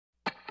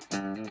So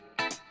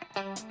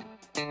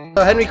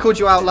Henry called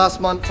you out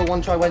last month for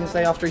One Try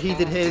Wednesday after he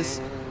did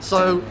his.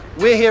 So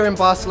we're here in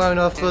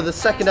Barcelona for the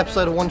second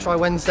episode of One Try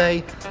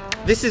Wednesday.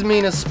 This is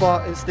Mena's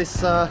spot. It's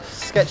this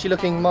sketchy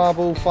looking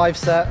marble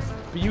 5-set.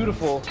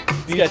 Beautiful,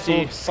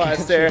 sketchy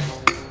 5-stair.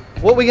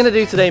 What we're gonna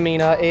do today,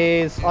 Mena,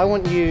 is I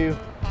want you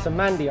to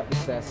Mandy up the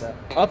stair set.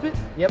 Up it?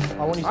 Yep,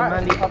 I want you to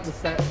Mandy up the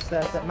stair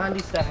set. Mandy,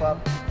 step up.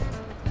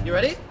 You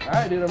ready?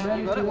 Alright, dude, I'm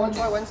ready. You got it? One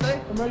Try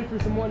Wednesday? I'm ready for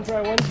some One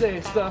Try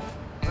Wednesday stuff.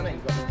 I know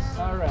you got this.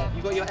 Alright.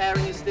 You got your air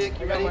in your stick,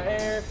 you ready? I got my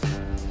air,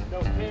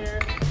 no hair,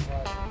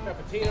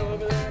 cappuccino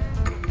over there.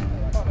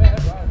 Oh man,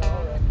 that's right,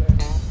 all right there.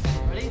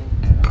 Ready?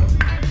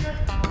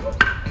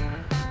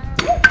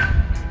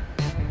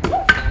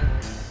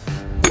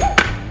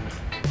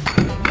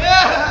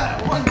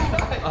 Yeah! One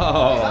try!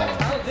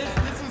 Oh.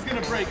 This was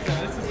gonna break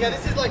though.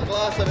 This is like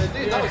glass over there.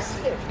 Dude, yeah. That was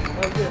sick.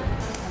 That was good.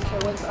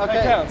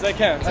 Okay. That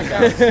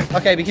counts.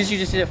 Okay, because you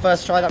just did it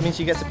first try, that means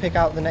you get to pick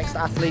out the next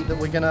athlete that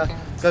we're gonna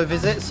go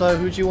visit. So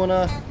who do you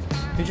wanna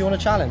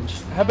challenge?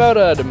 How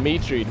about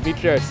Dmitry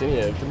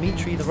Arseniev?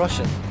 Dmitry the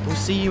Russian. We'll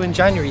see you in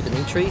January,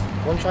 Dmitry.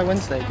 One Try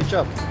Wednesday. Good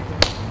job.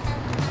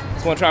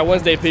 It's One Try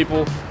Wednesday,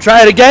 people.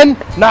 Try it again,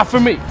 not for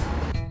me.